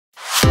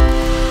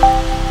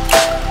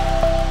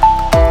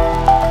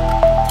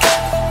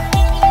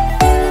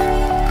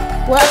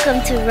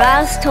Welcome to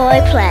Roz Toy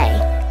Play.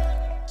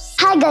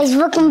 Hi guys,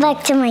 welcome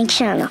back to my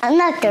channel. I'm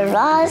Dr.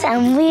 Roz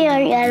and we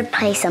are gonna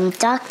play some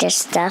doctor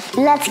stuff.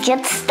 Let's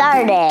get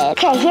started.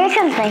 Okay, here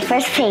comes my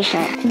first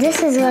patient.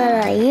 This is what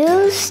I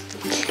use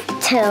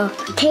to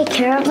take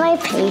care of my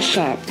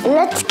patient.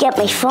 Let's get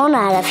my phone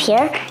out of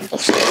here.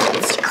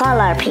 Let's call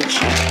our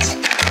patient.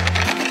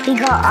 We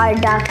got our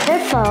doctor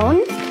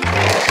phone.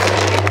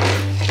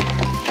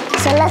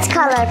 So let's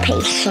call our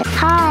patient.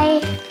 Hi.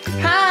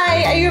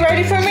 Hi, are you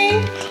ready for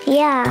me?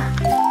 Yeah.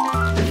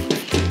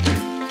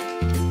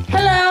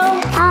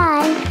 Hello.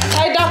 Hi.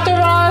 Hi, Dr.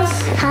 Ross.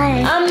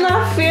 Hi. I'm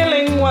not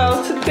feeling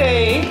well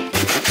today.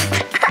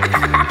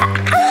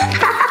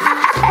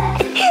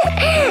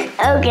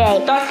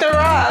 Okay. Dr.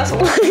 Ross,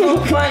 what's so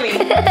funny?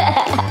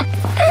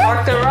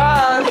 Dr.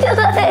 Ross.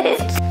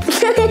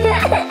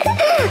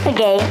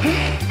 Okay.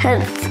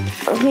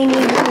 We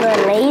need to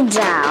lay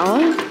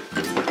down.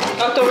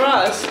 Dr.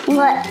 Ross.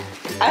 What?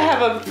 I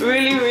have a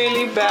really,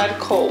 really bad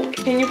cold.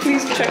 Can you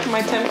please check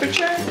my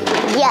temperature?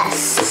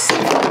 Yes.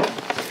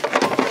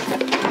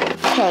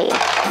 Okay.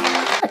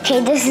 Okay,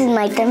 this is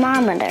my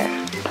thermometer.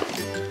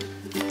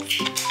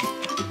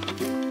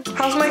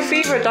 How's my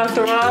fever,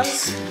 Dr.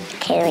 Ross?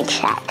 Okay, let me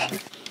check.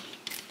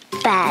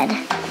 Bad.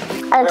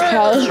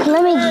 Okay,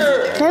 let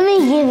me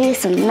give you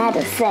some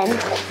medicine.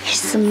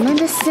 Here's some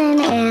medicine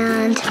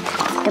and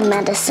the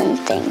medicine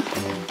thing.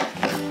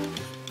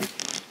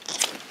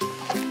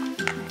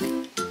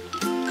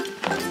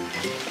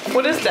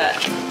 What is that?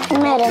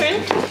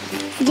 Medicine.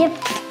 Motrin? Yep.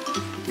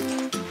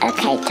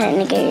 Okay, time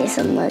to give you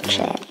some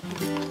Motrin.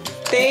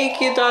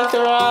 Thank you,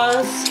 Dr.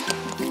 Ross.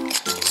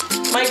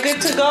 Am I good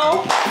to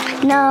go?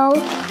 No.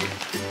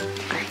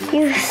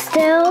 You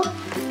still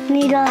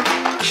need to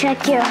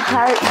check your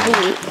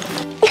heartbeat.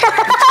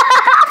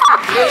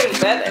 Getting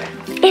better.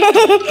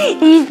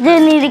 You still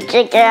need to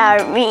check your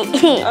heartbeat.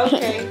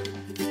 Okay.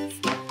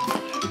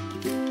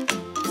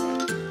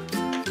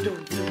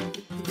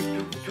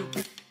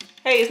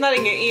 Hey, it's not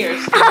in your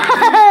ears.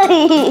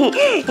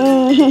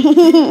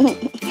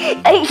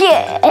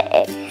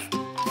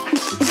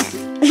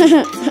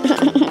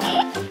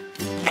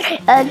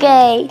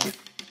 Okay.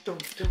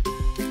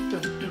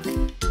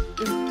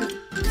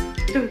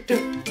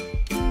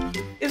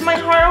 Is my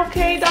heart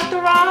okay, Dr.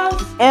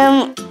 Ross?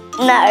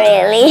 Not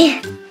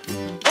really.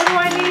 What do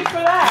I need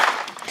for that?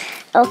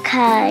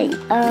 Okay,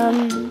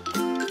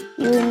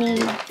 you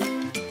need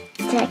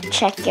to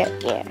check your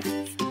ear.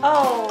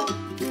 Oh,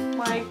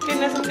 my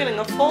goodness, I'm getting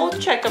a full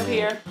checkup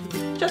here.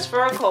 Just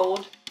for a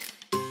cold.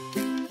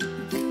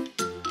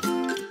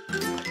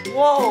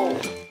 Whoa.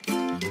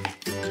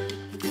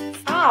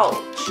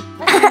 Ouch.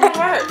 That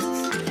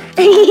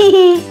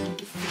really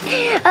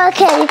hurts.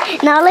 Okay,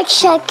 now let's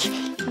check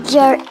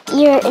your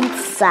ear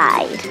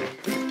inside.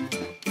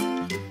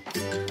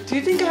 Do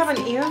you think I have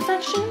an ear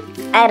infection?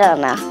 I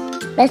don't know.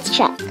 Let's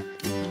check.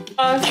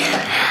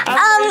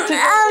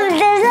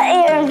 There's an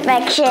ear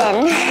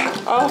infection.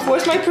 Oh,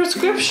 where's my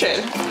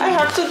prescription? I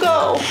have to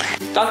go.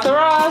 Dr.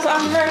 Ross,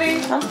 I'm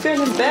ready. I'm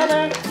feeling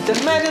better. The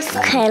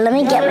medicine. Okay, let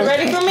me get my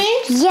ready for me?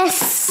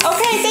 Yes.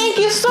 Okay, thank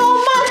you so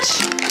much.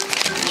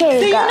 Here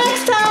See you go. you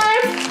next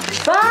time.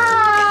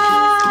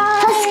 Bye.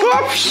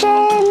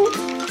 Prescription.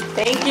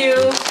 Thank you.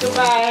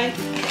 Goodbye.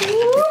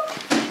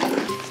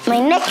 My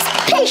next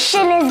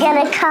patient is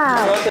gonna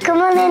come. Come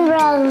on in,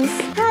 Rose.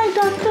 Hi,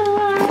 Dr.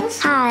 Ross.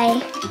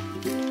 Hi.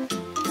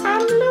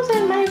 I'm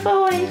losing my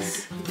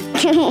voice.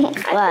 What?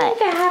 I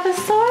think I have a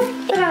sore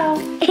throat.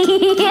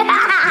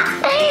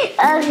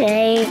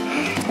 Okay,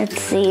 let's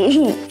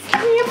see.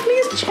 Can you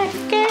please check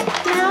it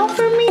now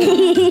for me?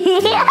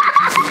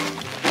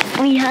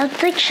 We have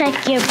to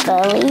check your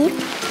belly.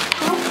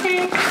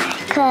 Okay.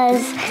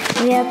 Because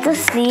we have to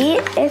see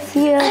if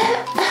your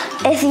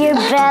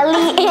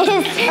belly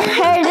is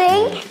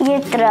hurting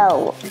your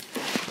throat.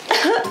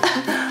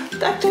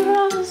 Dr.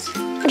 Ross.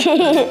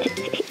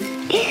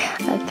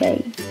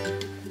 Okay.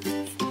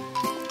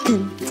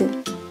 Dun, dun,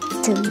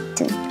 dun,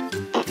 dun.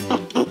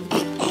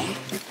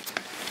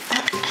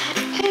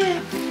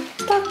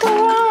 Dr.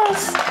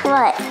 Ross.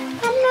 What?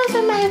 I'm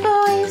losing my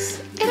voice.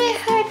 And it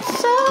hurts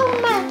so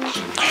much.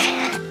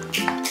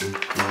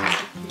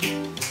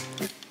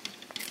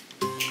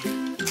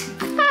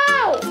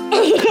 Ow!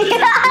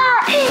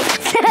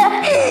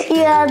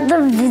 You have to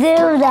do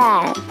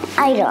that. I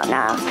don't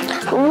know.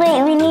 Wait,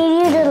 we need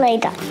you to lay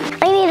down.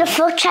 I need a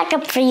full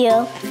checkup for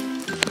you.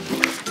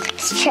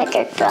 Let's check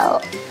your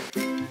throat.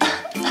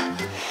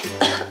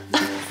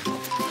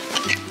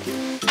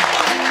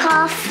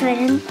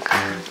 Coughing.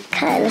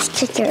 Okay, let's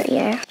check your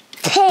ear.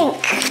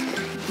 Pink.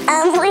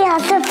 We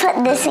have to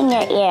put this in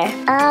your ear.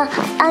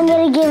 I'm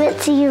gonna give it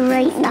to you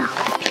right now.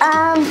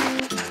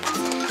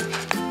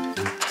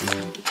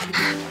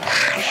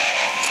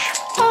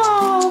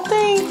 Oh,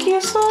 thank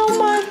you so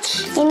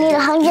much. You need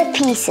 100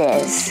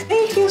 pieces.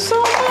 Thank you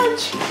so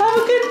much. Have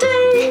a good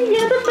day.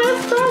 You're the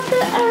best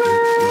doctor ever.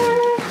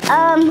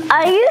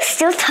 Are you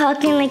still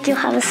talking like you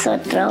have a sore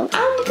throat?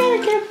 I'm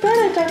gonna get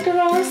better, Dr.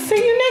 Ross. See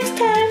you next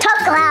time.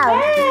 Talk loud.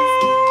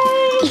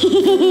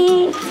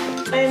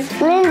 Bye. And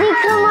Lindy,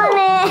 come on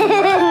in.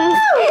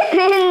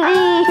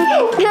 Lindy,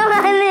 come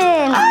on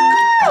in.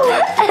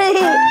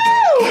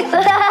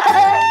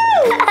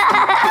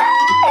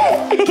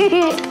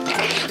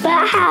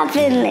 What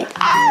happened?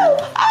 ow!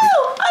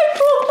 I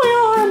broke my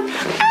arm.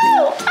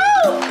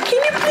 Ow! Can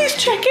you please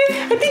check it?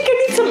 I think I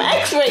need some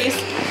x-rays.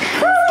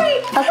 Hurry!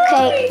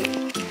 Okay.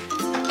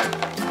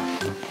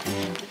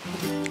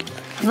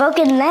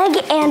 Broken leg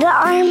and an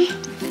arm.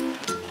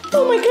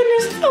 Oh my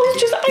goodness, I was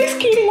just ice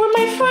skating with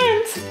my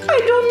friends. I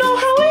don't know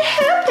how it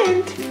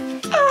happened.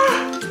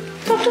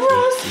 Dr.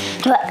 Ross,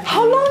 What?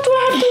 how long do I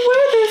have to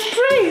wear this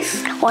brace?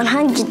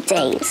 100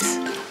 days.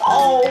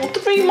 Oh,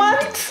 3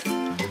 months?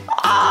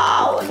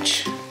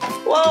 Ouch.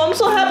 Well, I'm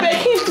so happy I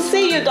came to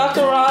see you,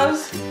 Dr.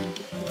 Ross.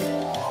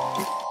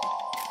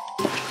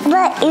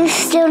 But you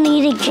still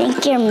need to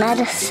drink your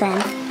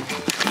medicine.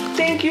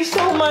 Thank you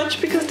so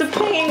much because the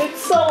pain is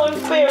so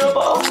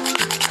unbearable.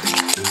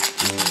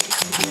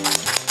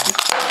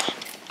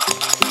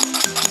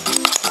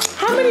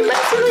 How many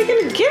medicine are you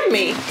going to give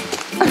me?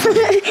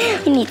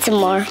 We need some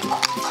more.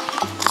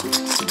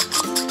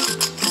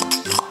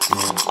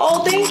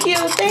 Oh, thank you.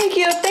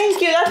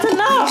 That's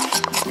enough.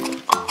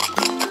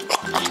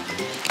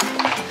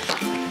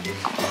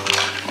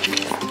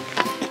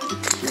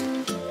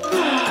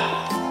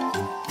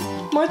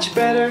 Much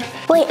better.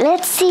 Wait,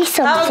 let's see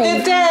something. Have a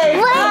good day.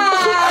 Wait!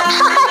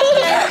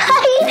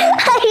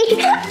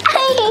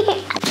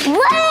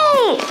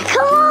 Wait!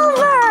 Come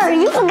over!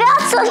 You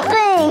forgot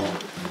something!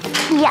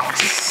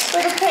 Yes.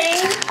 For the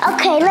pain?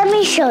 Okay, let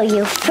me show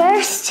you.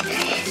 First,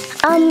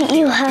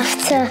 you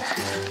have to,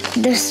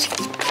 there's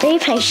 3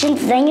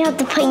 patients, then you have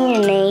to put your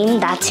name,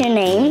 that's your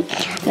name.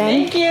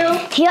 Then, Thank you.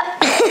 Yep.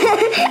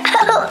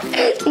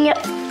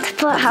 Yep.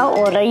 Put how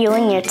old are you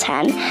when you're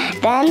 10.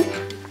 Then,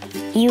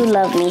 you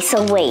love me,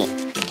 so wait.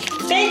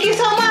 Thank you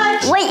so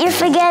much. Wait, you're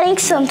forgetting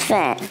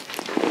something.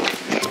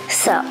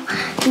 So,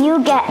 you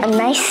get a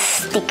nice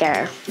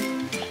sticker.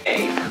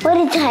 What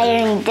a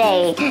tiring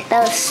day.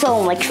 That was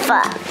so much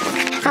fun.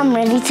 I'm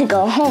ready to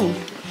go home.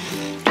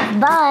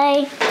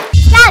 Bye.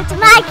 Subscribe to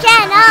my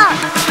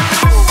channel.